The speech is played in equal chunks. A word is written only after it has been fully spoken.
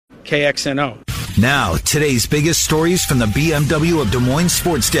KXNO. Now, today's biggest stories from the BMW of Des Moines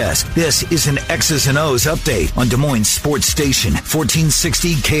Sports Desk. This is an X's and O's update on Des Moines Sports Station,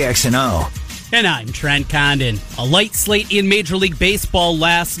 1460 KXNO. And I'm Trent Condon. A light slate in Major League Baseball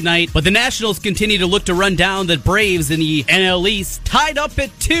last night, but the Nationals continue to look to run down the Braves in the NL East, tied up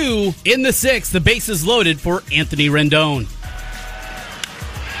at 2 in the 6th. The bases loaded for Anthony Rendon.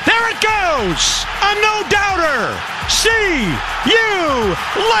 There it goes! A no-doubter! See you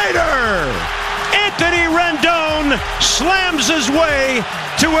later! Anthony Rendon slams his way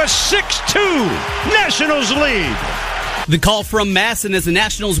to a 6-2 Nationals lead. The call from Masson as the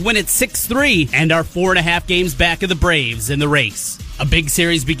Nationals win at 6-3 and are 4.5 games back of the Braves in the race. A big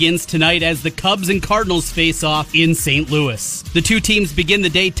series begins tonight as the Cubs and Cardinals face off in St. Louis. The two teams begin the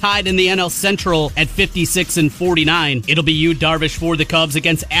day tied in the NL Central at 56 and 49. It'll be Yu Darvish for the Cubs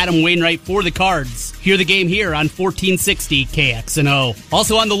against Adam Wainwright for the Cards. Hear the game here on 1460 KXNO.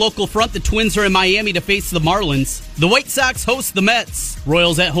 Also on the local front, the Twins are in Miami to face the Marlins. The White Sox host the Mets.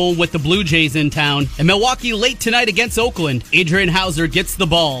 Royals at home with the Blue Jays in town. And Milwaukee late tonight against Oakland. Adrian Hauser gets the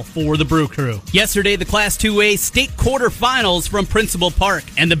ball for the Brew Crew. Yesterday, the Class 2A state quarterfinals from Principal Park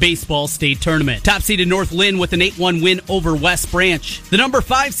and the baseball state tournament. Top seeded North Lynn with an 8-1 win over West Branch. The number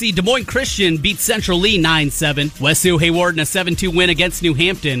 5 seed Des Moines Christian beat Central Lee 9-7. West Sioux Hayward in a 7-2 win against New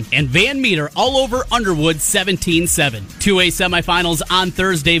Hampton. And Van Meter all over Underwood 17-7. 2A semifinals on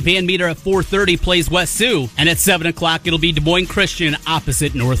Thursday. Van Meter at 4:30 plays West Sioux. And at 7 o'clock it'll be Des Moines Christian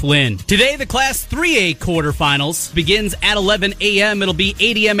opposite North Lynn. Today the Class 3A quarterfinals begins at 11 a.m. It'll be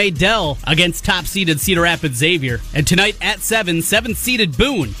ADMA Dell against top seeded Cedar Rapids Xavier. And tonight at 7th seeded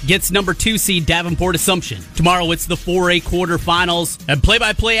Boone gets number 2 seed Davenport Assumption. Tomorrow it's the 4A quarterfinals. And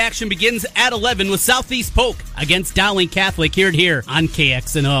play-by-play action begins at 11 with Southeast Polk against Dowling Catholic here on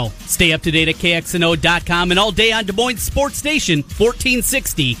KXNO. Stay up to date at KXNO.com and all day on Des Moines Sports Station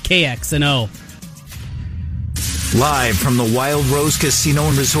 1460 KXNO. Live from the Wild Rose Casino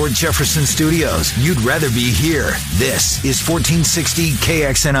and Resort Jefferson Studios. You'd rather be here. This is 1460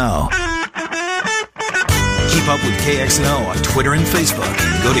 KXNO. Keep up with KXNO on Twitter and Facebook.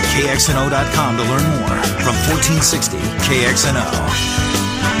 Go to KXNO.com to learn more. From 1460 KXNO.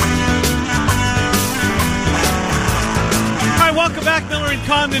 Welcome back, Miller and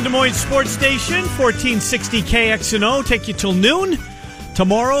Condon, Des Moines Sports Station, 1460 KXNO. Take you till noon.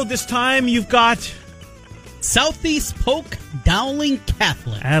 Tomorrow, this time, you've got Southeast Polk Dowling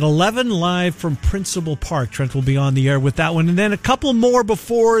Catholic. At 11, live from Principal Park. Trent will be on the air with that one. And then a couple more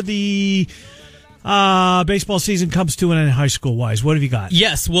before the baseball season comes to an end high school-wise. What have you got?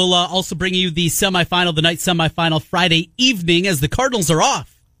 Yes, we'll also bring you the night semifinal Friday evening as the Cardinals are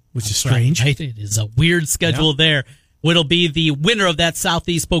off. Which is strange. Right? It is a weird schedule there. It'll be the winner of that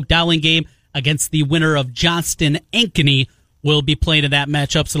Southeast Polk Dowling game against the winner of Johnston Ankeny will be playing in that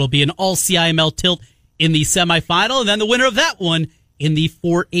matchup. So it'll be an all-CIML tilt in the semifinal. And then the winner of that one in the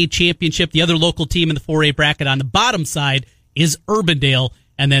 4A championship. The other local team in the 4A bracket on the bottom side is Urbandale.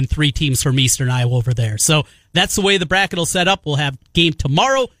 And then 3 teams from Eastern Iowa over there. So that's the way the bracket will set up. We'll have game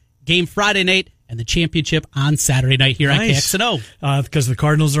tomorrow, game Friday night, and the championship on Saturday night here on KXNO. Because the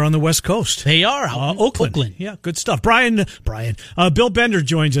Cardinals are on the West Coast. They are. Oakland. Yeah, good stuff. Brian, Bill Bender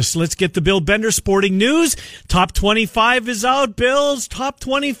joins us. Let's get the Bill Bender sporting news. Top 25 is out. Bill's top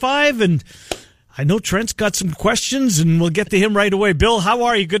 25. And I know Trent's got some questions, and we'll get to him right away. Bill, how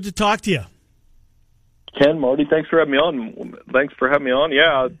are you? Good to talk to you. Ken, Marty, thanks for having me on.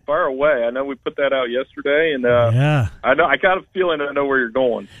 Yeah, fire away. I know we put that out yesterday, and I got a feeling I know where you're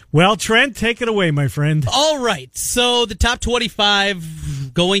going. Well, Trent, take it away, my friend. All right. So the top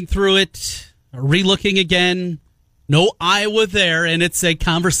 25, going through it, relooking again. No Iowa there, and it's a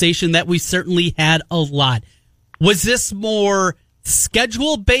conversation that we certainly had a lot. Was this more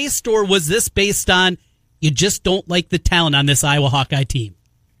schedule-based, or was this based on you just don't like the talent on this Iowa Hawkeye team?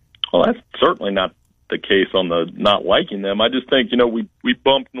 Well, that's certainly not the case on the not liking them. I just think, we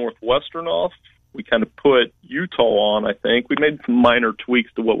bumped Northwestern off. We kind of put Utah on, I think. We made some minor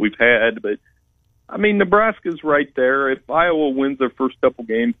tweaks to what we've had, but, Nebraska's right there. If Iowa wins their first couple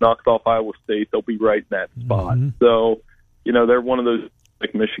games, knocks off Iowa State, they'll be right in that spot. Mm-hmm. So, they're one of those,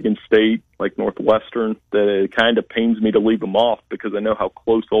 like Michigan State, like Northwestern, that it kind of pains me to leave them off because I know how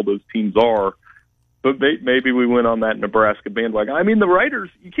close all those teams are. But maybe we went on that Nebraska bandwagon. The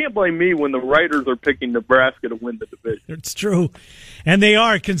writers, you can't blame me when the writers are picking Nebraska to win the division. It's true. And they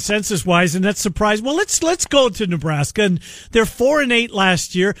are consensus-wise, and that's surprising. Well, let's go to Nebraska. And they're 4-8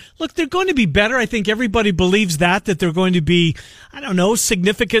 last year. Look, they're going to be better. I think everybody believes that they're going to be,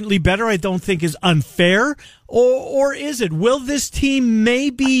 significantly better. I don't think is unfair. Or is it? Will this team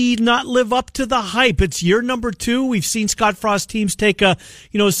maybe not live up to the hype? It's year number 2. We've seen Scott Frost teams take a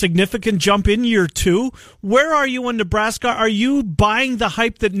significant jump in year 2. Where are you in Nebraska? Are you buying the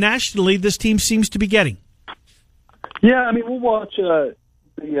hype that nationally this team seems to be getting? Yeah, I mean, we'll watch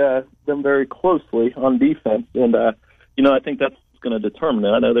them very closely on defense, and I think that's going to determine it.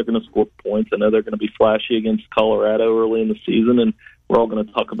 I know they're going to score points. I know they're going to be flashy against Colorado early in the season, and we're all going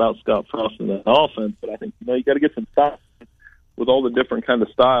to talk about Scott Frost and the offense, but I think you got to get some styles with all the different kind of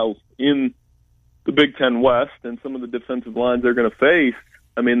styles in the Big Ten West and some of the defensive lines they're going to face.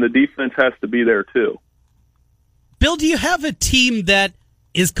 I mean, the defense has to be there too. Bill, do you have a team that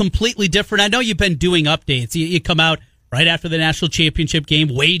is completely different? I know you've been doing updates. You come out right after the national championship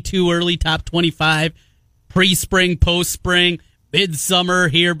game, way too early, top 25, pre-spring, post-spring, midsummer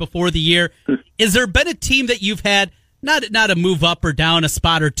here before the year. Is there been a team that you've had, not a move up or down a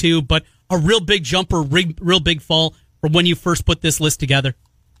spot or two, but a real big jump or real big fall from when you first put this list together?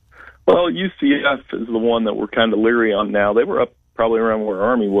 Well, UCF is the one that we're kind of leery on now. They were up probably around where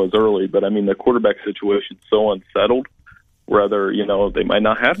Army was early, but I mean, the quarterback situation is so unsettled. Rather, they might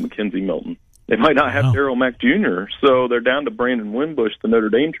not have McKenzie Milton. They might not have Darryl Mack Jr., so they're down to Brandon Wimbush, the Notre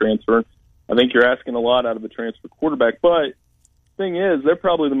Dame transfer. I think you're asking a lot out of a transfer quarterback, but the thing is, they're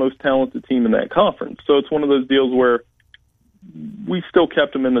probably the most talented team in that conference. So it's one of those deals where we still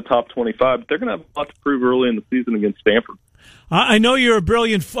kept them in the top 25, but they're going to have a lot to prove early in the season against Stanford. I know you're a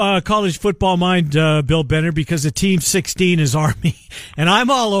brilliant college football mind, Bill Benner, because the Team 16 is Army, and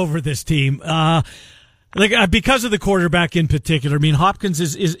I'm all over this team. Because of the quarterback in particular. I mean, Hopkins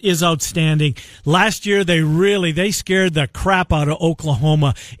is outstanding. Last year, they scared the crap out of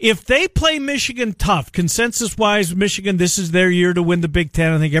Oklahoma. If they play Michigan tough, consensus-wise, Michigan, this is their year to win the Big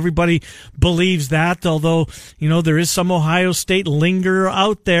Ten. I think everybody believes that, although, there is some Ohio State linger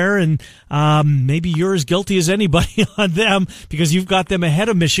out there, and maybe you're as guilty as anybody on them because you've got them ahead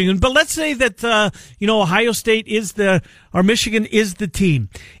of Michigan. But let's say that, Ohio State or Michigan is the team.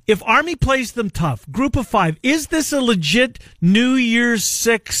 If Army plays them tough, group of 5, is this a legit New Year's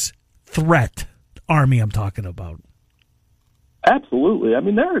 6 threat? Army, I'm talking about. Absolutely. I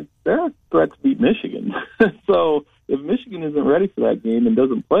mean, they're a threat to beat Michigan. So if Michigan isn't ready for that game and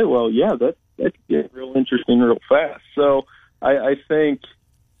doesn't play well, that could get real interesting real fast. So I think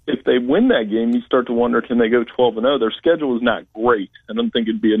if they win that game, you start to wonder, can they go 12-0? Their schedule is not great. I don't think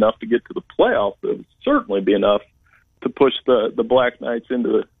it'd be enough to get to the playoffs, but it would certainly be enough to push the Black Knights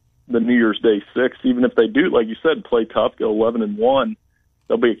into the New Year's Day 6. Even if they do, like you said, play tough, go 11-1,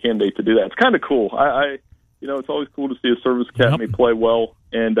 they'll be a candidate to do that. It's kind of cool. It's always cool to see a service academy play well,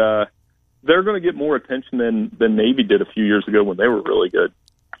 and they're going to get more attention than Navy did a few years ago when they were really good.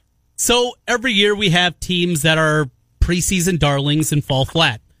 So every year we have teams that are preseason darlings and fall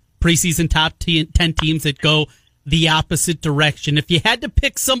flat. Preseason top 10 teams that go the opposite direction. If you had to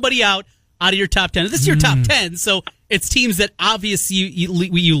pick somebody out of your top 10, this is your top 10, so it's teams that obviously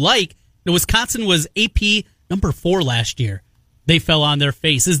you like. Wisconsin was AP number 4 last year. They fell on their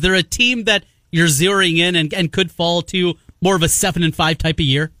face. Is there a team that you're zeroing in and could fall to more of a 7-5 type of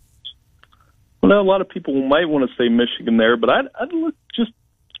year? Well, a lot of people might want to say Michigan there, but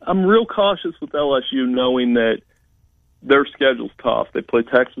I'm real cautious with LSU, knowing that their schedule's tough. They play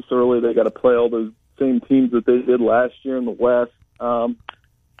Texas early. They got to play all those same teams that they did last year in the West.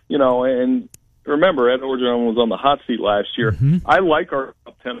 And remember, Ed Orgeron was on the hot seat last year. Mm-hmm. I like our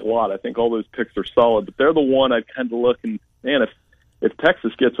top 10 a lot. I think all those picks are solid, but they're the one I kind of look and, man, if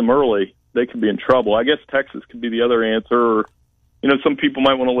Texas gets them early, they could be in trouble. I guess Texas could be the other answer, or, some people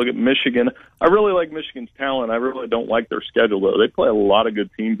might want to look at Michigan. I really like Michigan's talent. I really don't like their schedule, though. They play a lot of good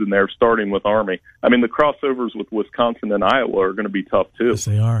teams in there, starting with Army. I mean, the crossovers with Wisconsin and Iowa are going to be tough, too. Yes,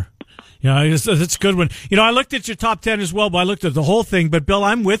 they are. Yeah, that's a good one. I looked at your top 10 as well, but I looked at the whole thing. But, Bill,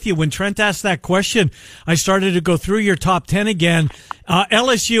 I'm with you. When Trent asked that question, I started to go through your top 10 again.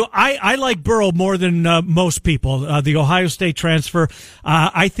 LSU, I like Burrow more than most people. The Ohio State transfer,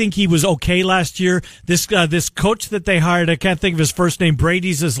 I think he was okay last year. This coach that they hired, I can't think of his first name,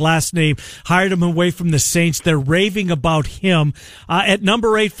 Brady's his last name, hired him away from the Saints. They're raving about him. At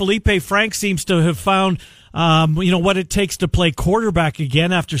number 8, Felipe Frank seems to have found what it takes to play quarterback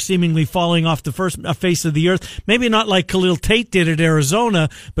again after seemingly falling off the first face of the earth. Maybe not like Khalil Tate did at Arizona,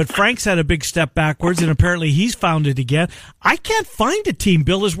 but Frank's had a big step backwards, and apparently he's found it again. I can't find a team,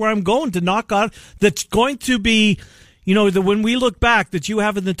 Bill, is where I'm going to knock on, that's going to be, when we look back, that you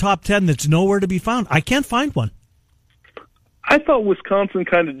have in the top 10 that's nowhere to be found. I can't find one. I thought Wisconsin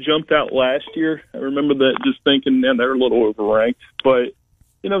kind of jumped out last year. I remember that, just thinking, man, they're a little overranked, but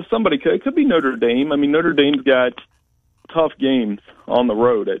it could be Notre Dame. I mean, Notre Dame's got tough games on the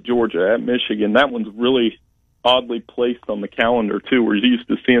road at Georgia, at Michigan. That one's really oddly placed on the calendar, too. We're used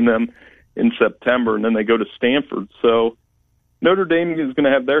to seeing them in September, and then they go to Stanford. So Notre Dame is going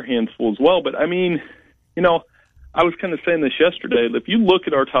to have their hands full as well. But, I mean, you know, I was kind of saying this yesterday. If you look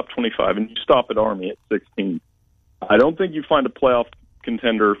at our top 25 and you stop at Army at 16, I don't think you find a playoff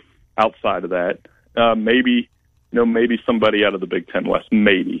contender outside of that. Maybe somebody out of the Big Ten West,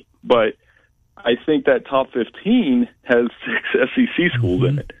 maybe. But I think that top 15 has 6 SEC schools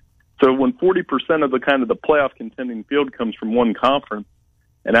in it. So when 40% of the playoff contending field comes from one conference,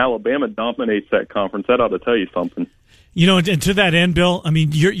 and Alabama dominates that conference, that ought to tell you something. You know, and to that end, Bill, I mean,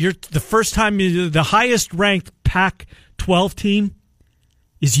 you're the first time the highest ranked Pac-12 team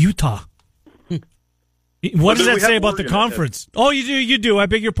is Utah. What does that say about the conference? Oh, you do. I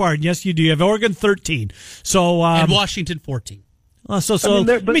beg your pardon. Yes, you do. You have Oregon 13. So and Washington 14.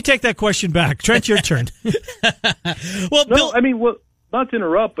 Let me take that question back. Trent, your turn. Well, Bill, not to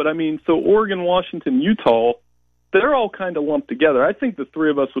interrupt, but so Oregon, Washington, Utah, they're all kind of lumped together. I think the three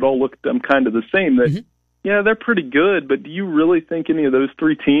of us would all look at them kind of the same. That yeah, they're pretty good, but do you really think any of those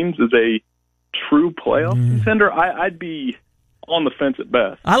three teams is a true playoff contender? I'd be on the fence at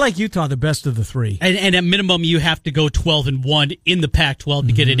best. I like Utah the best of the three. And at minimum, you have to go 12-1 in the Pac-12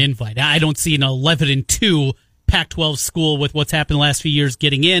 to get an invite. I don't see an 11-2 Pac-12 school with what's happened the last few years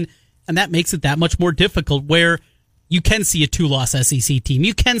getting in, and that makes it that much more difficult where you can see a 2-loss SEC team.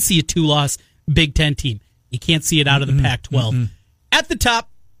 You can see a 2-loss Big Ten team. You can't see it out of the Pac-12. At the top,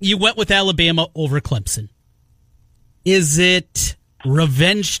 you went with Alabama over Clemson. Is it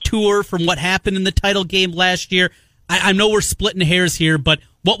revenge tour from what happened in the title game last year? I know we're splitting hairs here, but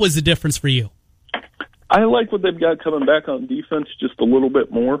what was the difference for you? I like what they've got coming back on defense just a little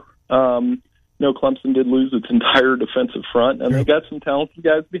bit more. Clemson did lose its entire defensive front, and they got some talented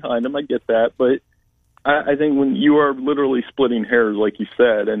guys behind them. I get that, but I think when you are literally splitting hairs, like you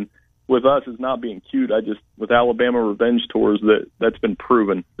said, and with us is not being cute, with Alabama revenge tours, that's been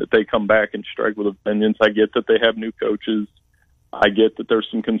proven that they come back and strike with a vengeance. I get that they have new coaches. I get that there's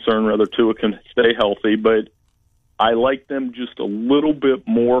some concern whether Tua can stay healthy, but I like them just a little bit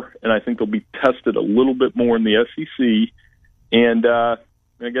more, and I think they'll be tested a little bit more in the SEC. And I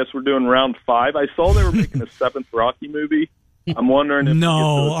guess we're doing round 5. I saw they were making a 7th Rocky movie. I'm wondering if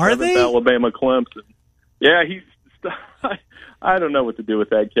are they? Alabama Clemson. Yeah, I don't know what to do with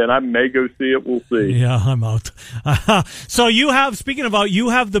that, Ken. I may go see it. We'll see. Yeah, I'm out. So you have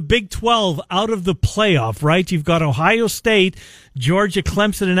the Big 12 out of the playoff, right? You've got Ohio State, Georgia,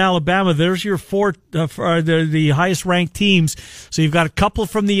 Clemson, and Alabama. There's your 4, the highest ranked teams. So you've got a couple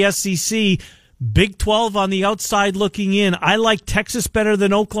from the SEC. Big 12 on the outside looking in. I like Texas better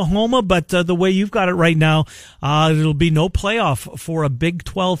than Oklahoma, but the way you've got it right now, it'll be no playoff for a Big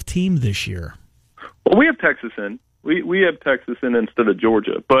 12 team this year. Well, we have Texas in. We have Texas in instead of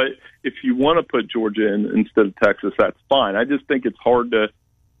Georgia. But if you want to put Georgia in instead of Texas, that's fine. I just think it's hard to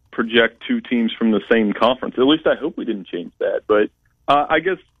project two teams from the same conference. At least I hope we didn't change that. But I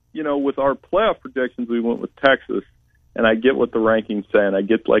guess, with our playoff projections, we went with Texas. And I get what the rankings say, and I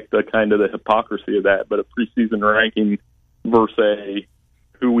get the kind of the hypocrisy of that. But a preseason ranking versus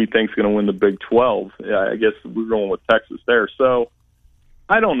who we think is going to win the Big 12, I guess we're going with Texas there. So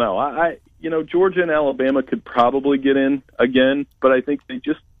I don't know. Georgia and Alabama could probably get in again, but I think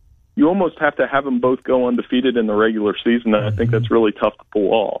you almost have to have them both go undefeated in the regular season, and I think that's really tough to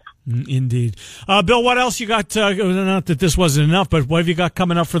pull off. Indeed. Bill, what else you got? Not that this wasn't enough, but what have you got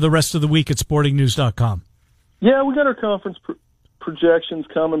coming up for the rest of the week at sportingnews.com? Yeah, we got our conference projections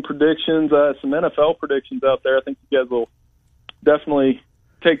coming, predictions, some NFL predictions out there. I think you guys will definitely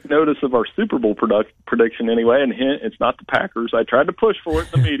take notice of our Super Bowl prediction anyway. And hint, it's not the Packers. I tried to push for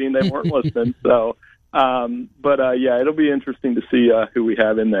it in the meeting. They weren't listening. So, it'll be interesting to see who we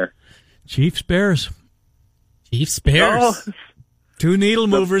have in there. Chiefs, Bears. Oh. Two needle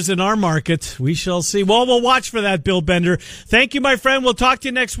movers in our market. We shall see. Well, we'll watch for that, Bill Bender. Thank you, my friend. We'll talk to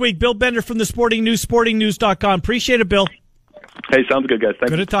you next week. Bill Bender from the Sporting News, sportingnews.com. Appreciate it, Bill. Hey, sounds good, guys. Thank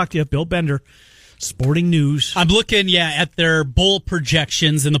you. Good to talk to you. Bill Bender, Sporting News. I'm looking, at their bowl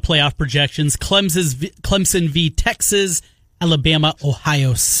projections and the playoff projections. Clemson v. Texas, Alabama,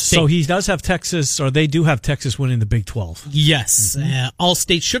 Ohio State. So he does have Texas, or they do have Texas winning the Big 12. Yes.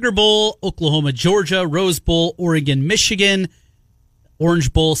 All-State Sugar Bowl, Oklahoma, Georgia, Rose Bowl, Oregon, Michigan,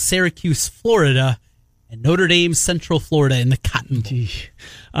 Orange Bowl, Syracuse, Florida, and Notre Dame, Central Florida in the Cotton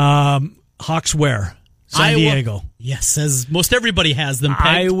Bowl. Hawks where? San Diego. Yes, as most everybody has them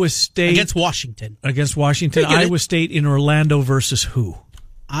pegged. Iowa State. Against Washington. Iowa State in Orlando versus who?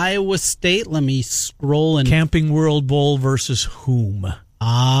 Iowa State, let me scroll. Camping World Bowl versus whom?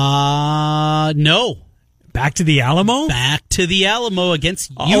 No. Back to the Alamo? Back to the Alamo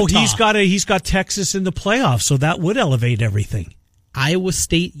against Utah. Oh, he's got Texas in the playoffs, so that would elevate everything. Iowa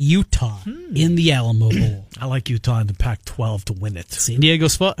State, Utah in the Alamo Bowl. I like Utah in the Pac-12 to win it. San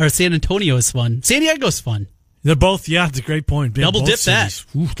Antonio is fun. San Diego's fun. They're both, it's a great point. Double dip cities.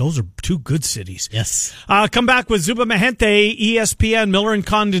 That. Ooh, those are two good cities. Yes. Come back with Zuba Mahente, ESPN, Miller and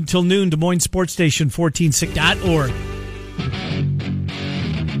Condon till noon, Des Moines Sports Station, 1460.org.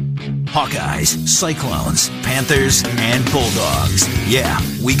 Hawkeyes, Cyclones, Panthers, and Bulldogs. Yeah,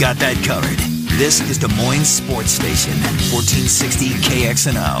 we got that covered. This is Des Moines Sports Station, 1460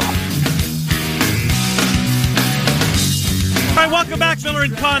 KXNO. All right, welcome back, Miller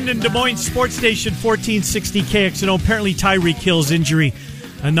and Condon, Des Moines Sports Station, 1460 KXNO. Apparently, Tyreek Hill's injury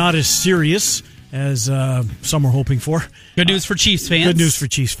not as serious as some were hoping for. Good news for Chiefs fans. Good news for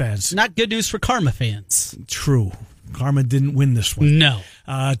Chiefs fans. Not good news for Karma fans. True. Karma didn't win this one. No.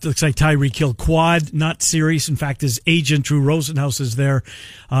 It looks like Tyreek Hill quad, not serious. In fact, his agent, Drew Rosenhaus, is there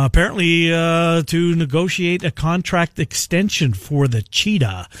apparently to negotiate a contract extension for the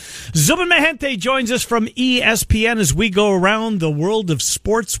Cheetah. Zubin Mehenti joins us from ESPN as we go around the world of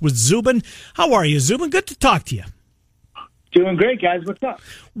sports with Zubin. How are you, Zubin? Good to talk to you. Doing great, guys. What's up?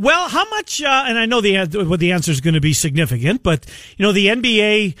 Well, how much, and I know the answer is going to be significant, but, the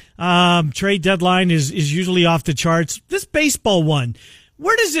NBA trade deadline is usually off the charts. This baseball one,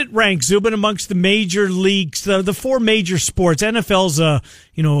 where does it rank, Zubin, amongst the major leagues, the four major sports? NFL's a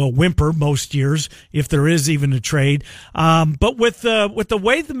whimper most years, if there is even a trade. But with the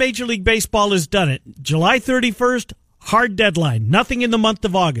way the Major League Baseball has done it, July 31st, hard deadline, nothing in the month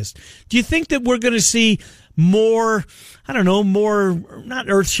of August. Do you think that we're going to see more, not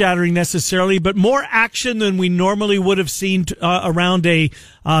earth-shattering necessarily, but more action than we normally would have seen around a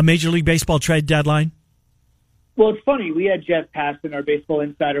Major League Baseball trade deadline? Well, it's funny. We had Jeff Passan, our baseball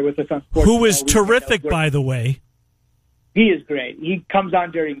insider, with us on Sports. Who is terrific, by the way. He is great. He comes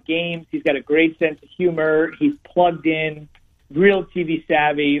on during games. He's got a great sense of humor. He's plugged in, real TV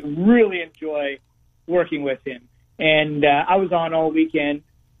savvy. Really enjoy working with him. And I was on all weekend.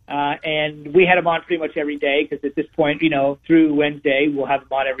 And we had him on pretty much every day because at this point, through Wednesday, we'll have him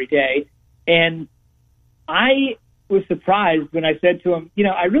on every day. And I was surprised when I said to him,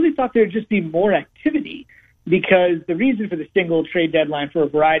 I really thought there would just be more activity because the reason for the single trade deadline, for a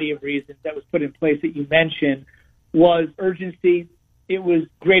variety of reasons that was put in place that you mentioned, was urgency. It was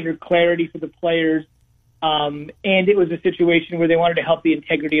greater clarity for the players. And it was a situation where they wanted to help the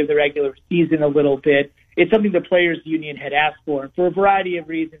integrity of the regular season a little bit. It's something the Players Union had asked for a variety of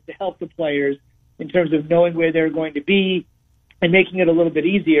reasons to help the players in terms of knowing where they're going to be and making it a little bit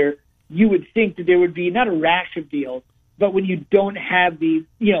easier. You would think that there would be not a rash of deals, but when you don't have the,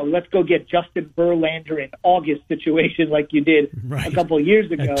 let's go get Justin Verlander in August situation like you did a couple of years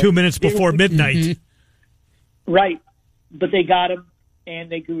ago. 2 minutes before midnight. Mm-hmm. Right. But they got him,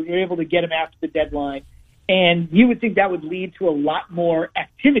 and they were able to get him after the deadline. And you would think that would lead to a lot more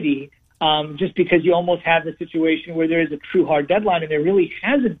activity, just because you almost have the situation where there is a true hard deadline, and there really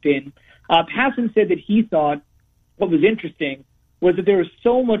hasn't been. Passan said that he thought what was interesting was that there was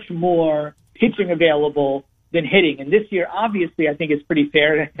so much more pitching available than hitting. And this year, obviously, I think it's pretty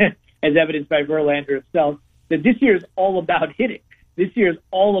fair, as evidenced by Verlander himself, that this year is all about hitting. This year is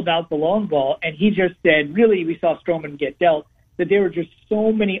all about the long ball. And he just said, really, we saw Stroman get dealt, that there were just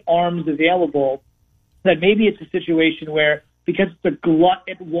so many arms available that maybe it's a situation where, because it's a glut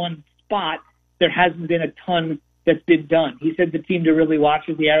at one spot, there hasn't been a ton that's been done. He said the team to really watch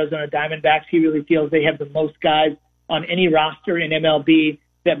is the Arizona Diamondbacks. He really feels they have the most guys on any roster in MLB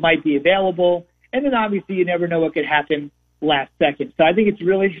that might be available. And then obviously you never know what could happen last second. So I think it's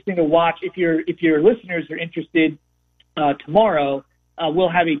really interesting to watch. If your listeners are interested, tomorrow we'll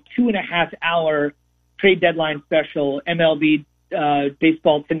have a 2.5-hour trade deadline special, MLB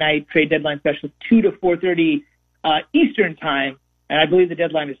Baseball Tonight trade deadline special, 2 to 4:30 Eastern time. And I believe the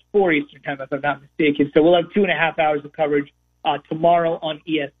deadline is 4 Eastern time, if I'm not mistaken. So we'll have 2.5 hours of coverage tomorrow on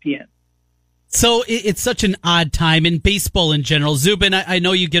ESPN. So it's such an odd time in baseball in general. Zubin, I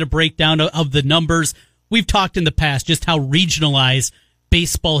know you get a breakdown of the numbers. We've talked in the past just how regionalized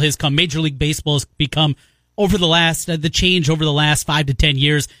baseball has come. Major League Baseball has become over the change over the last 5 to 10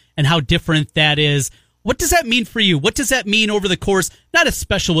 years and how different that is. What does that mean for you? What does that mean over the course, not as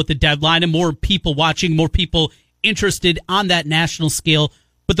special with the deadline and more people watching, more people interested on that national scale,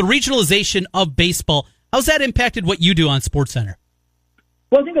 but the regionalization of baseball, how's that impacted what you do on SportsCenter?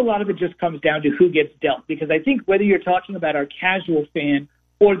 Well, I think a lot of it just comes down to who gets dealt, because I think whether you're talking about our casual fan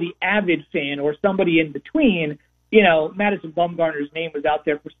or the avid fan or somebody in between, Madison Bumgarner's name was out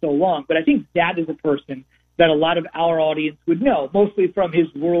there for so long, but I think that is a person that a lot of our audience would know, mostly from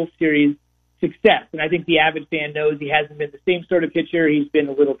his World Series success. And I think the avid fan knows he hasn't been the same sort of pitcher. He's been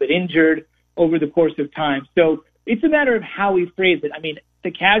a little bit injured over the course of time. So it's a matter of how we phrase it. I mean,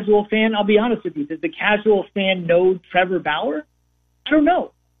 the casual fan, I'll be honest with you, does the casual fan know Trevor Bauer? I don't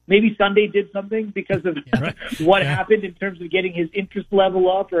know. Maybe Sunday did something because of what happened in terms of getting his interest level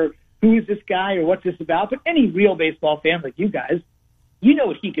up, or who is this guy, or what's this about. But any real baseball fan like you guys, you know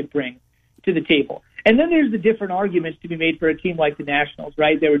what he could bring to the table. And then there's the different arguments to be made for a team like the Nationals,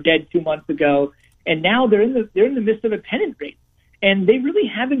 right? They were dead 2 months ago, and now they're in the midst of a pennant race. And they really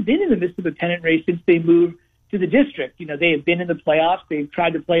haven't been in the midst of a pennant race since they moved to the district. You know, they have been in the playoffs. They've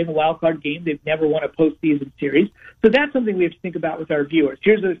tried to play in the wild card game. They've never won a postseason series. So that's something we have to think about with our viewers.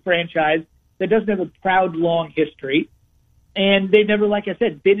 Here's a franchise that doesn't have a proud, long history. And they've never, like I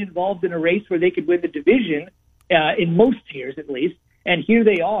said, been involved in a race where they could win the division in most years, at least. And here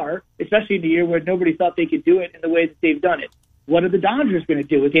they are, especially in a year where nobody thought they could do it in the way that they've done it. What are the Dodgers going to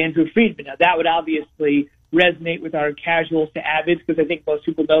do with Andrew Friedman? Now, that would obviously resonate with our casuals to avids, because I think most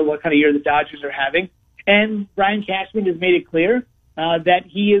people know what kind of year the Dodgers are having. And Brian Cashman has made it clear that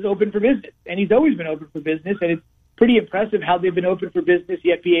he is open for business. And he's always been open for business. And it's pretty impressive how they've been open for business,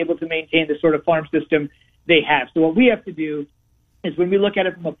 yet be able to maintain the sort of farm system they have. So what we have to do is, when we look at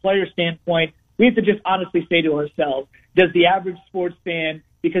it from a player standpoint, we have to just honestly say to ourselves, does the average sports fan,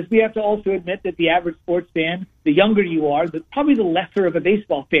 because we have to also admit that the average sports fan, the younger you are, probably the lesser of a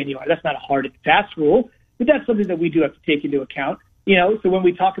baseball fan you are. That's not a hard and fast rule, but that's something that we do have to take into account. You know, so when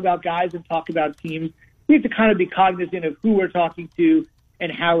we talk about guys and talk about teams, we have to kind of be cognizant of who we're talking to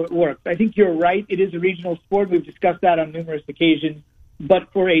and how it works. I think you're right. It is a regional sport. We've discussed that on numerous occasions.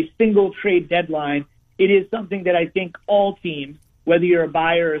 But for a single trade deadline, it is something that I think all teams, whether you're a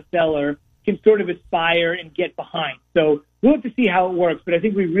buyer or a seller, can sort of aspire and get behind. So we'll have to see how it works. But I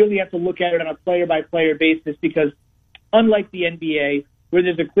think we really have to look at it on a player-by-player basis, because unlike the NBA, where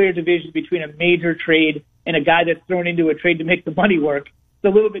there's a clear division between a major trade and a guy that's thrown into a trade to make the money work,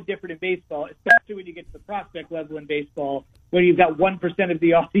 it's a little bit different in baseball, especially when you get to the prospect level in baseball, where you've got 1% of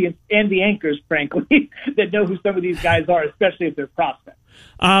the audience and the anchors, frankly, that know who some of these guys are, especially if they're prospects.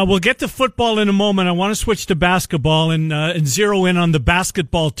 We'll get to football in a moment. I want to switch to basketball and zero in on the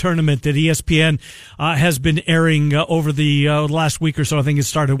basketball tournament that ESPN has been airing over the last week or so. I think it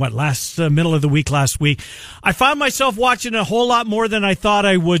started, middle of the week last week. I found myself watching a whole lot more than I thought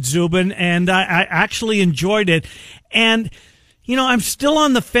I would, Zubin, and I actually enjoyed it. And you know, I'm still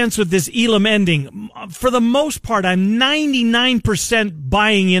on the fence with this Elam ending. For the most part, I'm 99%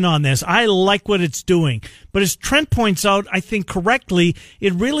 buying in on this. I like what it's doing. But as Trent points out, I think correctly,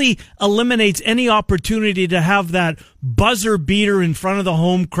 it really eliminates any opportunity to have that buzzer beater in front of the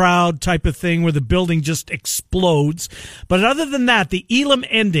home crowd type of thing where the building just explodes. But other than that, the Elam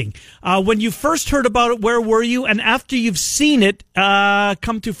ending, when you first heard about it, where were you? And after you've seen it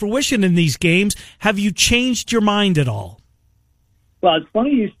come to fruition in these games, have you changed your mind at all? Well, it's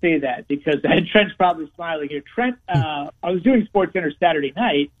funny you say that, because Trent's probably smiling here. Trent, I was doing SportsCenter Saturday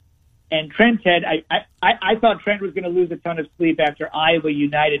night, and Trent had, I thought Trent was going to lose a ton of sleep after Iowa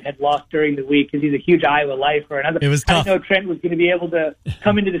United had lost during the week, because he's a huge Iowa lifer. And it was tough. I didn't know Trent was going to be able to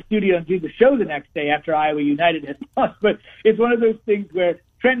come into the studio and do the show the next day after Iowa United had lost. But it's one of those things where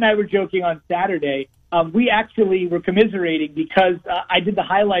Trent and I were joking on Saturday. We actually were commiserating, because I did the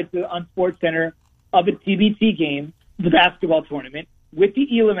highlights on SportsCenter of a TBT game, the basketball tournament, with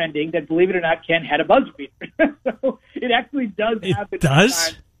the Elam ending that, believe it or not, Ken had a buzzer beater. So it actually does happen. It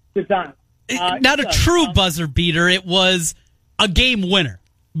does? Design. Not a true buzzer beater. It was a game winner,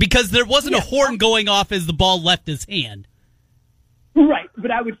 because there wasn't a horn going off as the ball left his hand. Right,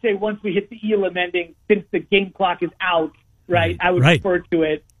 but I would say once we hit the Elam ending, since the game clock is out, right, I would refer to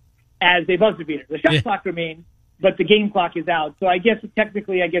it as a buzzer beater. The shot clock remains, but the game clock is out. So I guess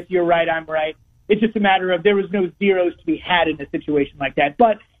technically, you're right, I'm right. It's just a matter of there was no zeros to be had in a situation like that.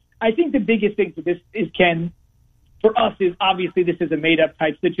 But I think the biggest thing for this is, Ken, for us, is obviously this is a made-up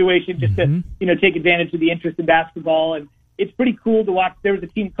type situation, just to take advantage of the interest in basketball. And it's pretty cool to watch. There was a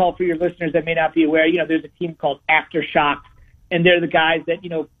team called, for your listeners that may not be aware, there's a team called Aftershocks, and they're the guys that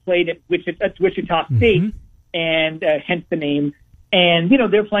played at Wichita State, and hence the name. And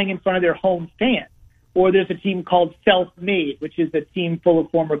they're playing in front of their home fans. Or there's a team called Self-Made, which is a team full of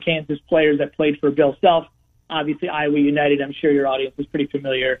former Kansas players that played for Bill Self. Obviously, Iowa United, I'm sure your audience is pretty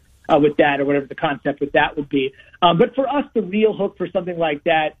familiar with that, or whatever the concept with that would be. But for us, the real hook for something like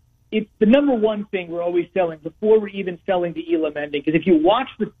that, it's the number one thing we're always selling before we're even selling the Elam ending. Because if you watch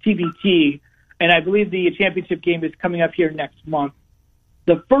the TBT, and I believe the championship game is coming up here next month,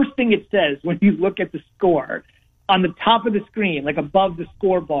 the first thing it says when you look at the score, on the top of the screen, like above the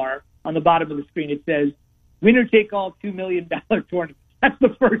score bar, on the bottom of the screen, it says, winner take all $2 million tournament. That's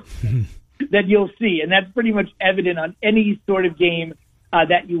the first thing. that you'll see. And that's pretty much evident on any sort of game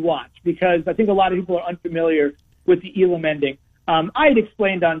that you watch, because I think a lot of people are unfamiliar with the Elam ending. I had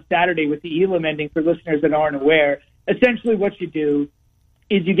explained on Saturday with the Elam ending, for listeners that aren't aware, essentially what you do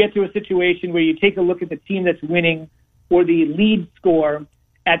is you get to a situation where you take a look at the team that's winning or the lead score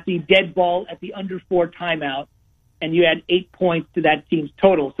at the dead ball at the under 4 timeout, and you add 8 points to that team's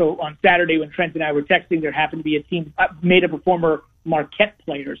total. So on Saturday when Trent and I were texting, there happened to be a team made up of former Marquette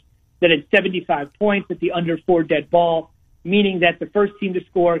players that had 75 points at the under 4 dead ball, meaning that the first team to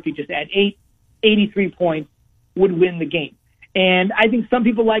score, if you just add 83 points, would win the game. And I think some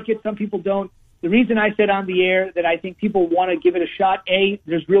people like it, some people don't. The reason I said on the air that I think people want to give it a shot,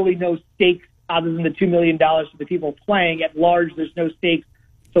 there's really no stakes other than the $2 million for the people playing. At large, there's no stakes.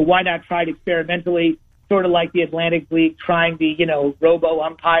 So why not try it experimentally, sort of like the Atlantic League trying the, robo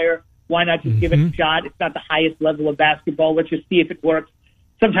umpire? Why not just give it a shot? It's not the highest level of basketball. Let's just see if it works.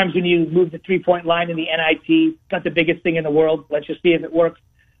 Sometimes when you move the 3-point line in the NIT, it's not the biggest thing in the world. Let's just see if it works.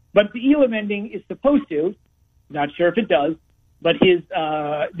 But the Elam ending is supposed to, not sure if it does, but this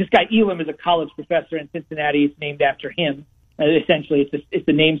guy Elam is a college professor in Cincinnati. It's named after him. Essentially, it's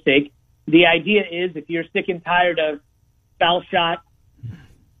a namesake. The idea is if you're sick and tired of foul shot,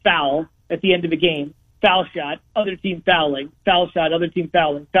 foul at the end of a game, foul shot, other team fouling, foul shot, other team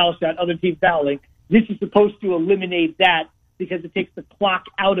fouling, foul shot, other team fouling, this is supposed to eliminate that because it takes the clock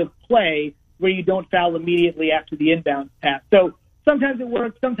out of play where you don't foul immediately after the inbound pass. So sometimes it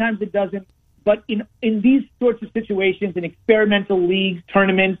works, sometimes it doesn't. But in these sorts of situations, in experimental leagues,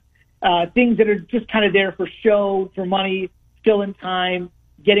 tournaments, things that are just kind of there for show, for money, fill in time,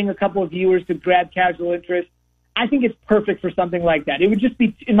 getting a couple of viewers to grab casual interest, I think it's perfect for something like that. It would just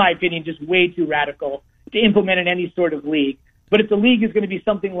be, in my opinion, just way too radical to implement in any sort of league. But if the league is going to be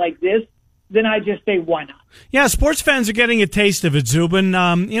something like this, then I just say, why not? Yeah, sports fans are getting a taste of it, Zubin.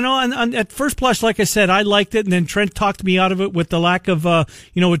 And at first blush, like I said, I liked it, and then Trent talked me out of it with the lack of, a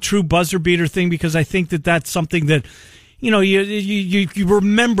true buzzer beater thing, because I think that that's something that, you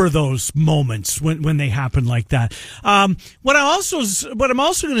remember those moments when they happen like that. What I'm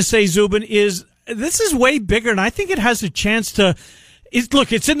also going to say, Zubin, is this is way bigger, and I think it has a chance to.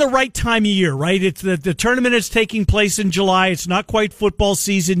 It's in the right time of year, right? It's the tournament is taking place in July. It's not quite football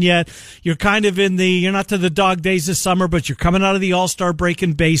season yet. You're kind of you're not to the dog days of summer, but you're coming out of the All-Star break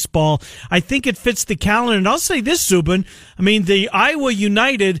in baseball. I think it fits the calendar. And I'll say this, Zubin. I mean, the Iowa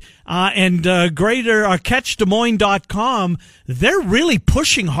United, and greater CatchDesMoines.com, they're really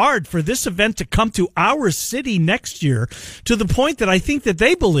pushing hard for this event to come to our city next year, to the point that I think that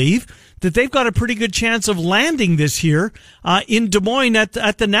they believe that they've got a pretty good chance of landing this year in Des Moines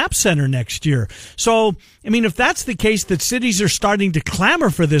at the Knapp Center next year. So, I mean, if that's the case, that cities are starting to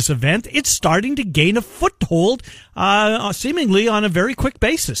clamor for this event, it's starting to gain a foothold, seemingly on a very quick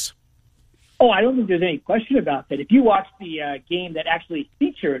basis. Oh, I don't think there's any question about that. If you watch the game that actually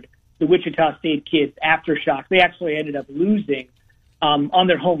featured the Wichita State kids, Aftershock, they actually ended up losing on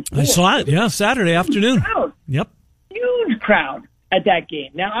their home floor. I saw it, yeah, Saturday afternoon. Crowd. Yep. Huge crowd at that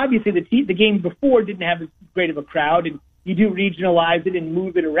game. Now, obviously, the game before didn't have as great of a crowd, and you do regionalize it and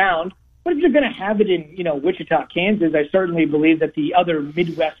move it around. But if you're going to have it in, Wichita, Kansas, I certainly believe that the other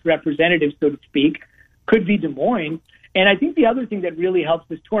Midwest representatives, so to speak, could be Des Moines. And I think the other thing that really helps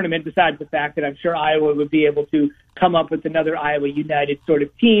this tournament, besides the fact that I'm sure Iowa would be able to come up with another Iowa United sort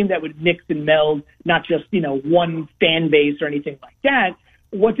of team that would mix and meld, not just, one fan base or anything like that.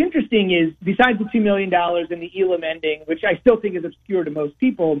 What's interesting is, besides the $2 million and the Elam ending, which I still think is obscure to most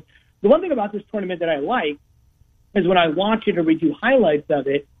people, the one thing about this tournament that I like is when I watch it or we do highlights of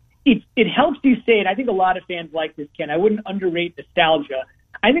it, it helps you say it. I think a lot of fans like this, Ken. I wouldn't underrate nostalgia.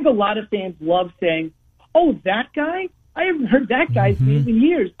 I think a lot of fans love saying, oh, that guy? I haven't heard that guy's name in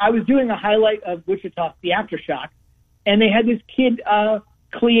years. I was doing a highlight of Wichita, the Aftershock, and they had this kid,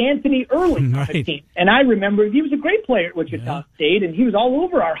 Cleanthony Irwin, on the team. And I remember he was a great player at Wichita State, and he was all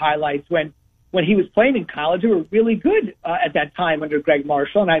over our highlights when he was playing in college. They were really good at that time under Greg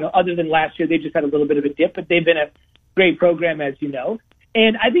Marshall. And I know other than last year, they just had a little bit of a dip, but they've been a great program, as you know.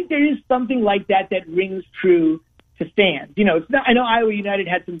 And I think there is something like that rings true to fans. It's not, I know Iowa United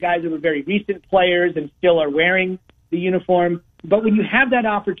had some guys that were very recent players and still are wearing the uniform. But when you have that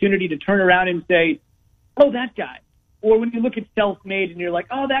opportunity to turn around and say, oh, that guy, or when you look at Self-Made and you're like,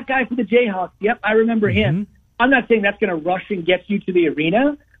 oh, that guy for the Jayhawks, yep, I remember him. I'm not saying that's going to rush and get you to the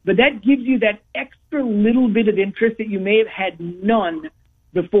arena, but that gives you that extra little bit of interest that you may have had none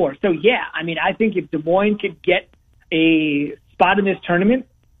before. So, yeah, I mean, I think if Des Moines could get a spot in this tournament,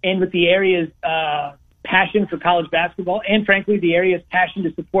 and with the area's passion for college basketball, and frankly, the area's passion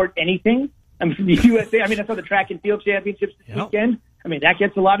to support anything, I mean, from the USA, I mean, I saw the track and field championships this weekend. I mean, that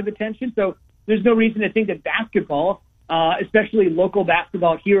gets a lot of attention. So there's no reason to think that basketball, especially local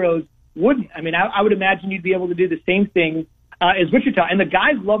basketball heroes, wouldn't. I mean, I would imagine you'd be able to do the same thing as Wichita. And the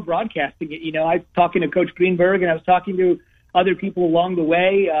guys love broadcasting it. I was talking to Coach Greenberg, and I was talking to other people along the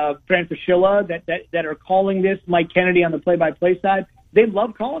way, Francis Schilla, that are calling this, Mike Kennedy on the play-by-play side. They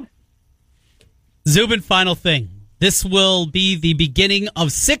love calling it. Zubin, final thing. This will be the beginning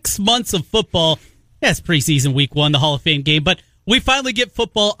of 6 months of football. Yes, preseason week 1, the Hall of Fame game, but we finally get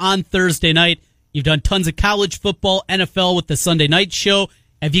football on Thursday night. You've done tons of college football, NFL with the Sunday night show.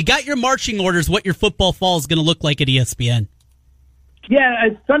 Have you got your marching orders, what your football fall is going to look like at ESPN? Yeah,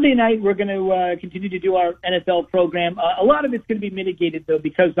 Sunday night we're going to continue to do our NFL program. A lot of it's going to be mitigated, though,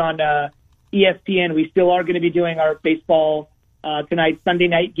 because on ESPN we still are going to be doing our baseball tonight, Sunday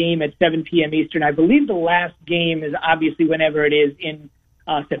night game at 7 p.m. Eastern. I believe the last game is obviously whenever it is in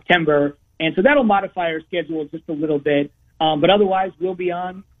September, and so that'll modify our schedule just a little bit. But otherwise, we'll be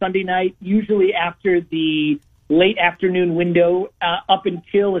on Sunday night, usually after the late afternoon window up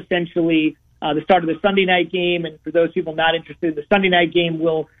until essentially the start of the Sunday night game. And for those people not interested in the Sunday night game,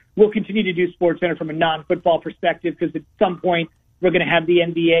 we'll continue to do SportsCenter from a non-football perspective, because at some point we're going to have the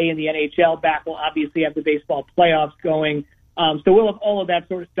NBA and the NHL back. We'll obviously have the baseball playoffs going. So we'll have all of that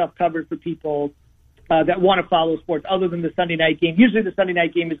sort of stuff covered for people that want to follow sports other than the Sunday night game. Usually the Sunday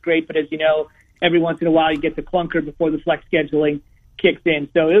night game is great, but as you know, every once in a while you get the clunker before the flex scheduling kicks in.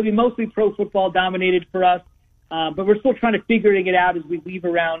 So it'll be mostly pro football dominated for us, but we're still trying to figure it out as we weave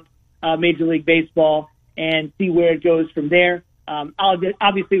around Major League Baseball and see where it goes from there.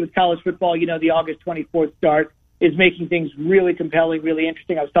 Obviously with college football, the August 24th start is making things really compelling, really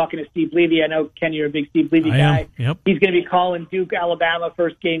interesting. I was talking to Steve Levy. I know, Ken, you're a big Steve Levy guy. Yep. He's going to be calling Duke, Alabama,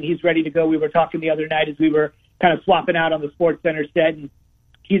 first game. He's ready to go. We were talking the other night as we were kind of swapping out on the SportsCenter set, and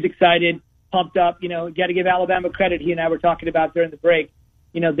he's excited, pumped up. Got to give Alabama credit. He and I were talking about during the break.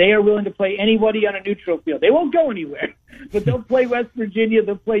 They are willing to play anybody on a neutral field. They won't go anywhere, but they'll play West Virginia,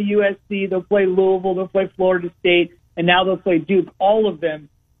 they'll play USC, they'll play Louisville, they'll play Florida State, and now they'll play Duke, all of them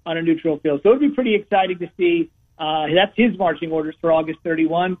on a neutral field. So it'll be pretty exciting to see. That's his marching orders for August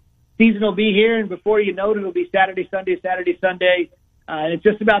 31. Season will be here, and before you know it, it'll be Saturday, Sunday. And it's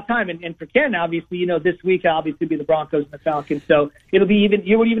just about time. And for Ken, obviously, this week will obviously be the Broncos and the Falcons. So it'll be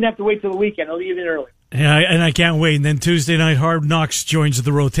you won't even have to wait till the weekend. It'll be even earlier. Yeah, and I can't wait. And then Tuesday night, Hard Knocks joins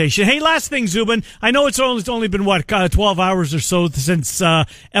the rotation. Hey, last thing, Zubin. I know it's only been, 12 hours or so since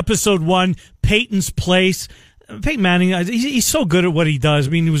episode 1, Peyton's Place. Peyton Manning, he's so good at what he does.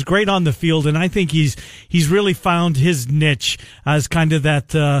 I mean, he was great on the field, and I think he's really found his niche as kind of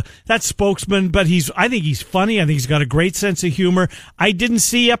that spokesman. But I think he's funny. I think he's got a great sense of humor. I didn't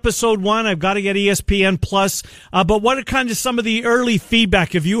see episode 1. I've got to get ESPN Plus. But what are kind of some of the early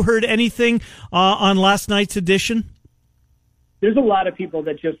feedback? Have you heard anything on last night's edition? There's a lot of people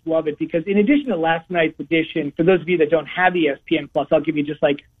that just love it, because in addition to last night's edition, for those of you that don't have ESPN Plus, I'll give you just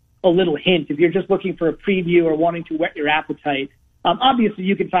like a little hint. If you're just looking for a preview or wanting to whet your appetite, obviously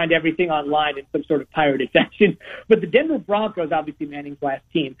you can find everything online in some sort of pirated fashion. But the Denver Broncos, obviously Manning's last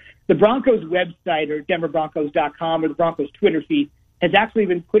team, the Broncos website, or denverbroncos.com, or the Broncos Twitter feed, has actually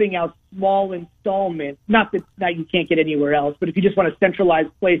been putting out small installments. Not that you can't get anywhere else, but if you just want a centralized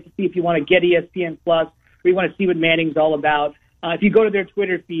place to see if you want to get ESPN Plus, or you want to see what Manning's all about, if you go to their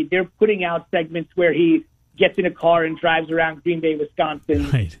Twitter feed, they're putting out segments where he gets in a car and drives around Green Bay, Wisconsin.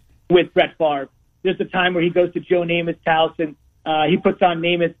 Right. With Brett Favre. There's a time where he goes to Joe Namath's house and he puts on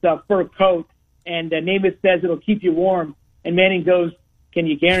Namath's fur coat, and Namath says it'll keep you warm. And Manning goes, "Can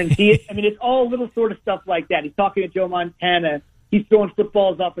you guarantee it?" I mean, it's all little sort of stuff like that. He's talking to Joe Montana. He's throwing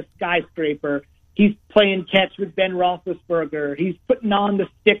footballs off a skyscraper. He's playing catch with Ben Roethlisberger. He's putting on the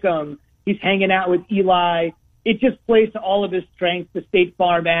Stickum. He's hanging out with Eli. It just plays to all of his strengths, the State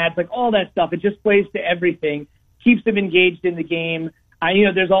Farm ads, like all that stuff. It just plays to everything, keeps him engaged in the game.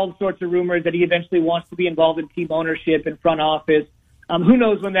 There's all sorts of rumors that he eventually wants to be involved in team ownership and front office. Who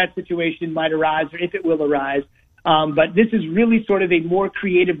knows when that situation might arise, or if it will arise. But this is really sort of a more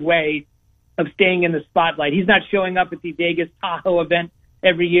creative way of staying in the spotlight. He's not showing up at the Vegas Tahoe event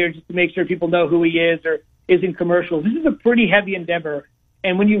every year just to make sure people know who he is or is in commercials. This is a pretty heavy endeavor.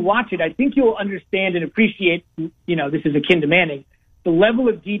 And when you watch it, I think you'll understand and appreciate, this is akin to Manning, the level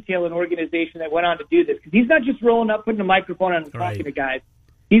of detail and organization that went on to do this. Because he's not just rolling up, putting a microphone on and talking to guys.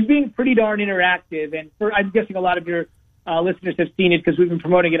 He's being pretty darn interactive. And I'm guessing a lot of your listeners have seen it because we've been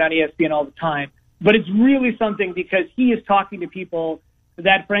promoting it on ESPN all the time. But it's really something because he is talking to people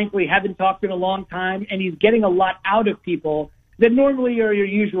that, frankly, haven't talked in a long time. And he's getting a lot out of people that normally are your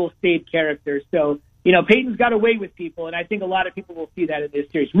usual state characters. So Peyton's got away with people, and I think a lot of people will see that in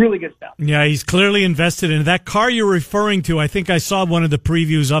this series. Really good stuff. Yeah, he's clearly invested in it. That car you're referring to, I think I saw one of the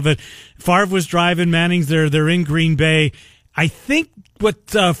previews of it. Favre was driving, Manning's there. They're in Green Bay. I think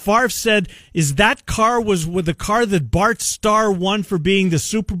what Favre said is that car was with the car that Bart Starr won for being the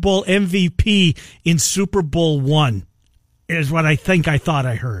Super Bowl MVP in Super Bowl I, is what I thought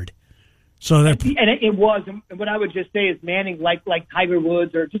I heard. So that, and it was. And what I would just say is Manning, like Tiger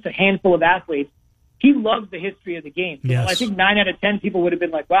Woods or just a handful of athletes, he loves the history of the game. So yes. I think 9 out of 10 people would have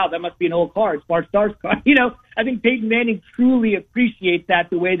been like, wow, that must be an old car. It's Bart Starr's car. I think Peyton Manning truly appreciates that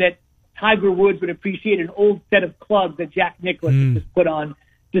the way that Tiger Woods would appreciate an old set of clubs that Jack Nicklaus just put on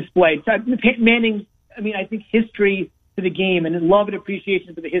display. So Manning, I think history to the game and love and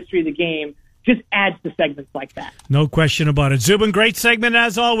appreciation for the history of the game just adds to segments like that. No question about it. Zubin, great segment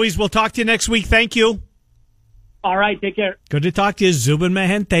as always. We'll talk to you next week. Thank you. All right, take care. Good to talk to you, Zubin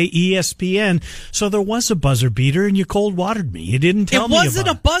Mehenti, ESPN. So there was a buzzer beater, and you cold-watered me. You didn't tell me about it. It wasn't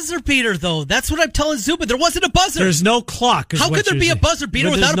a buzzer beater, though. That's what I'm telling Zubin. There wasn't a buzzer. There's no clock. How could there be a buzzer beater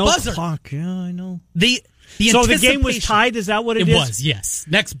without a buzzer? There's no clock. Yeah, I know. So the game was tied? Is that what it is? It was, yes.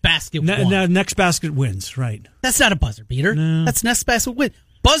 Next basket won. Next basket wins, right. That's not a buzzer beater. No. That's next basket win.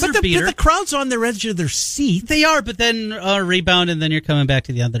 Buzzer beater. But the crowd's on the edge of their seat. They are, but then rebound, and then you're coming back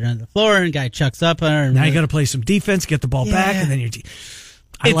to the other end of the floor, and guy chucks up. Now you got to play some defense, get the ball back, and then you're...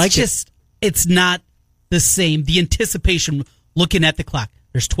 It's not the same. The anticipation, looking at the clock.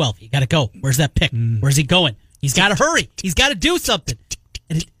 There's 12. You got to go. Where's that pick? Where's he going? He's got to hurry. He's got to do something.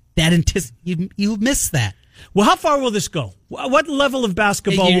 And you miss that. Well, how far will this go? What level of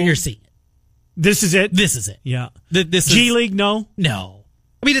basketball? You're seeing it. This is it? This is it. Yeah. G League, no? No.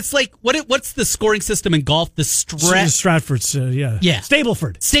 It's like, what's the scoring system in golf? Stratford's, yeah.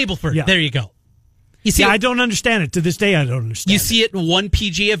 Stableford. Yeah. There you go. You see, I don't understand it. To this day, I don't understand. You see it in one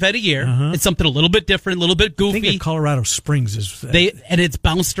PGA event a year. It's something a little bit different, a little bit goofy. I think Colorado Springs is... and it's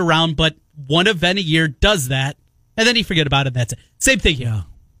bounced around, but one event a year does that, and then you forget about it, that's it. Same thing here. Yeah.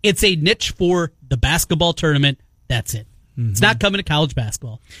 It's a niche for the basketball tournament, that's it. It's not coming to college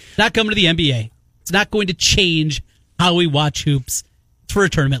basketball. It's not coming to the NBA. It's not going to change how we watch hoops. For a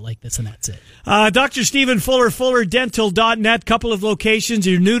tournament like this, and that's it. Dr. Stephen Fuller, FullerDental.net, couple of locations.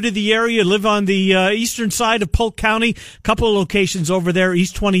 You're new to the area, live on the eastern side of Polk County, couple of locations over there,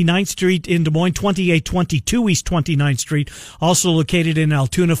 East 29th Street in Des Moines, 2822 East 29th Street, also located in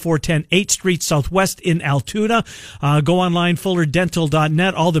Altoona, 410 8th Street Southwest in Altoona. Go online,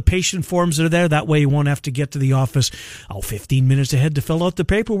 FullerDental.net. All the patient forms are there. That way you won't have to get to the office 15 minutes ahead to fill out the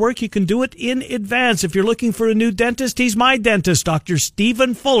paperwork. You can do it in advance. If you're looking for a new dentist, he's my dentist, Dr.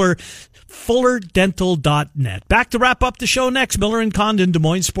 Stephen Fuller, FullerDental.net. Back to wrap up the show next. Miller and Condon, Des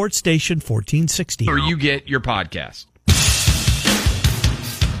Moines Sports Station, 1460. Or you get your podcast.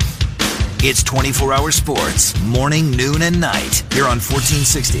 It's 24-hour sports, morning, noon, and night. You're on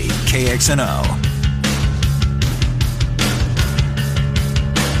 1460 KXNO.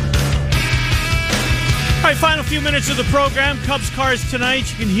 All right, final few minutes of the program. Cubs Cars tonight.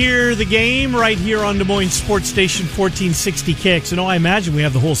 You can hear the game right here on Des Moines Sports Station 1460 KXNO. I imagine we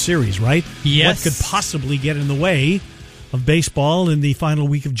have the whole series, right? Yes. What could possibly get in the way of baseball in the final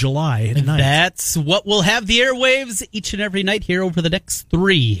week of July at night? That's what will have the airwaves each and every night here over the next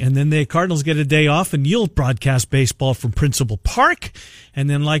 3. And then the Cardinals get a day off, and you'll broadcast baseball from Principal Park. And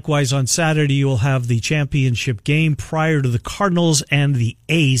then likewise on Saturday, you'll have the championship game prior to the Cardinals and the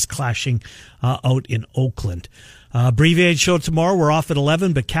A's clashing out in Oakland. Abbreviated show tomorrow. We're off at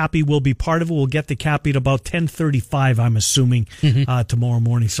 11, but Cappy will be part of it. We'll get to Cappy at about 10:35, I'm assuming, tomorrow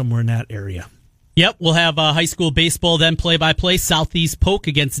morning, somewhere in that area. Yep, we'll have high school baseball then play-by-play. Southeast Polk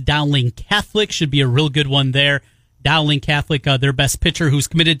against Dowling Catholic. Should be a real good one there. Dowling Catholic, their best pitcher who's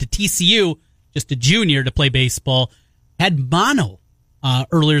committed to TCU, just a junior to play baseball, had mono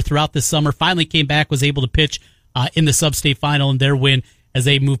earlier throughout the summer. Finally came back, was able to pitch in the sub-state final in their win as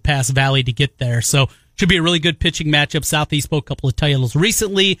they moved past Valley to get there. So should be a really good pitching matchup. Southeast Polk, a couple of titles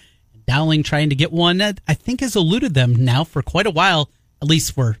recently. Dowling trying to get one that I think has eluded them now for quite a while, at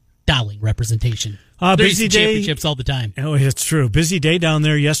least for Dowling representation. Busy day. Championships all the time. Oh, it's true. Busy day down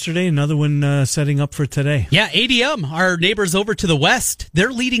there yesterday. Another one setting up for today. Yeah, ADM, our neighbors over to the west,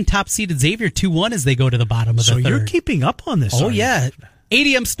 they're leading top-seeded Xavier 2-1 as they go to the bottom of the third. So you're keeping up on this. Oh, yeah.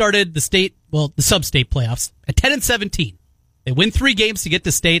 ADM started the sub-state playoffs at 10-17. They win 3 games to get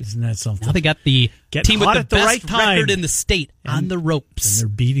to state. Isn't that something? Now they got the team with the best right record in the state on the ropes. And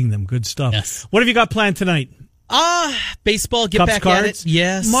they're beating them. Good stuff. Yes. What have you got planned tonight? Baseball, get Cubs back cards? at it.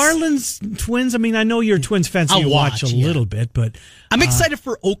 Yes. Marlins, Twins. I mean, I know you're a Twins fan, so you watch a little bit, but I'm excited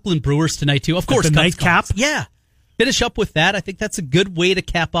for Oakland Brewers tonight too. Of course, the nightcap. Yeah. Finish up with that. I think that's a good way to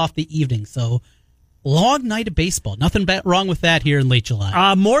cap off the evening. So long night of baseball. Nothing wrong with that here in late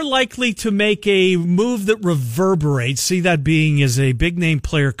July. More likely to make a move that reverberates. See that being as a big name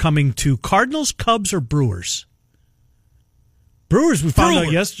player coming to Cardinals, Cubs, or Brewers. Brewers, we found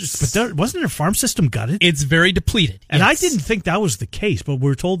out yesterday, but wasn't their farm system gutted? It's very depleted. And yes. I didn't think that was the case, but we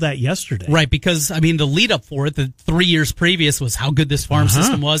were told that yesterday. Right, because, I mean, the lead up for it, the 3 years previous, was how good this farm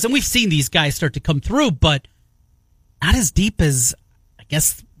system was. And we've seen these guys start to come through, but not as deep as, I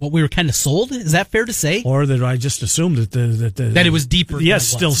guess, what we were kind of sold. Is that fair to say? Or that I just assumed that it was deeper. Yes,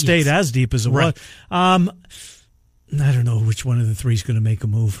 still stayed as deep as it was. I don't know which one of the three is going to make a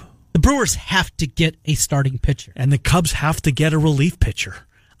move. The Brewers have to get a starting pitcher. And the Cubs have to get a relief pitcher.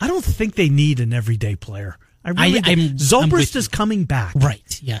 I don't think they need an everyday player. Zobrist is coming back.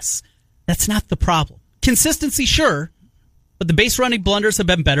 Right, yes. That's not the problem. Consistency, sure, but the base running blunders have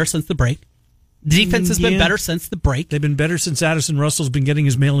been better since the break. Defense has been better since the break. They've been better since Addison Russell's been getting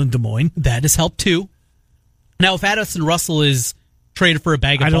his mail in Des Moines. That has helped, too. Now, if Addison Russell is traded for a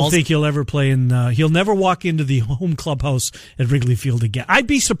bag of balls, I don't think he'll ever play he'll never walk into the home clubhouse at Wrigley Field again. I'd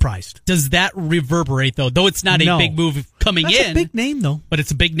be surprised. Does that reverberate, though? Though it's not a big move coming in. That's a big name, though. But it's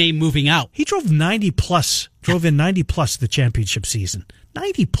a big name moving out. He drove 90 plus the championship season.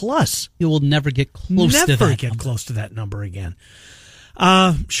 90 plus. He will never get close to that. Never get close to that number again.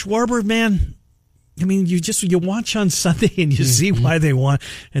 Schwarber, man, I mean, you watch on Sunday and you see why they won,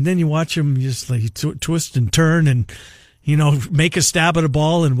 and then you watch him just like twist and turn and, make a stab at a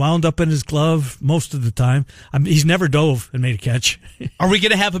ball and wound up in his glove most of the time. He's never dove and made a catch. Are we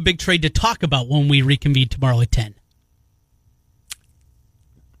going to have a big trade to talk about when we reconvene tomorrow at 10?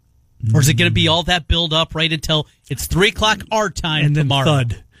 Or is it going to be all that build up right until it's 3 o'clock our time and then tomorrow?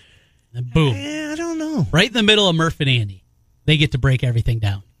 Thud. And boom. I don't know. Right in the middle of Murph and Andy. They get to break everything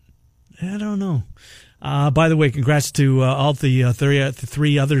down. I don't know. By the way, congrats to all the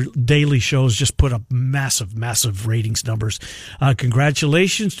three other daily shows. Just put up massive ratings numbers.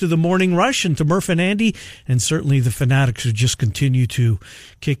 Congratulations to the Morning Rush and to Murph and Andy, and certainly the Fanatics who just continue to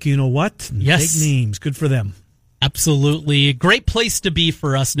kick and yes. take names. Good for them. Absolutely. A great place to be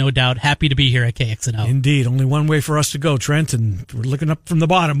for us, no doubt. Happy to be here at KXNO. Indeed. Only one way for us to go, Trent, and we're looking up from the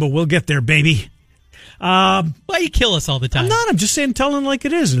bottom, but we'll get there, baby. Why you kill us all the time? I'm not. I'm just saying, telling like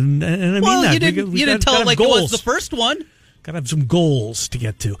it is, and I mean that. You didn't tell it like goals. it was the first one. Got to have some goals to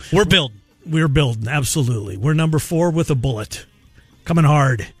get to. We're building. Absolutely. We're number 4 with a bullet, coming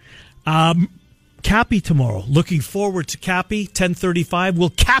hard. Cappy tomorrow. Looking forward to Cappy. 10:35.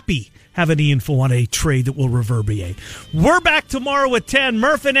 Will Cappy have any info on a trade that will reverberate? We're back tomorrow at 10.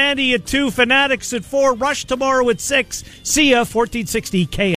 Murph and Andy at 2. Fanatics at 4. Rush tomorrow at 6. See ya. 1460 K.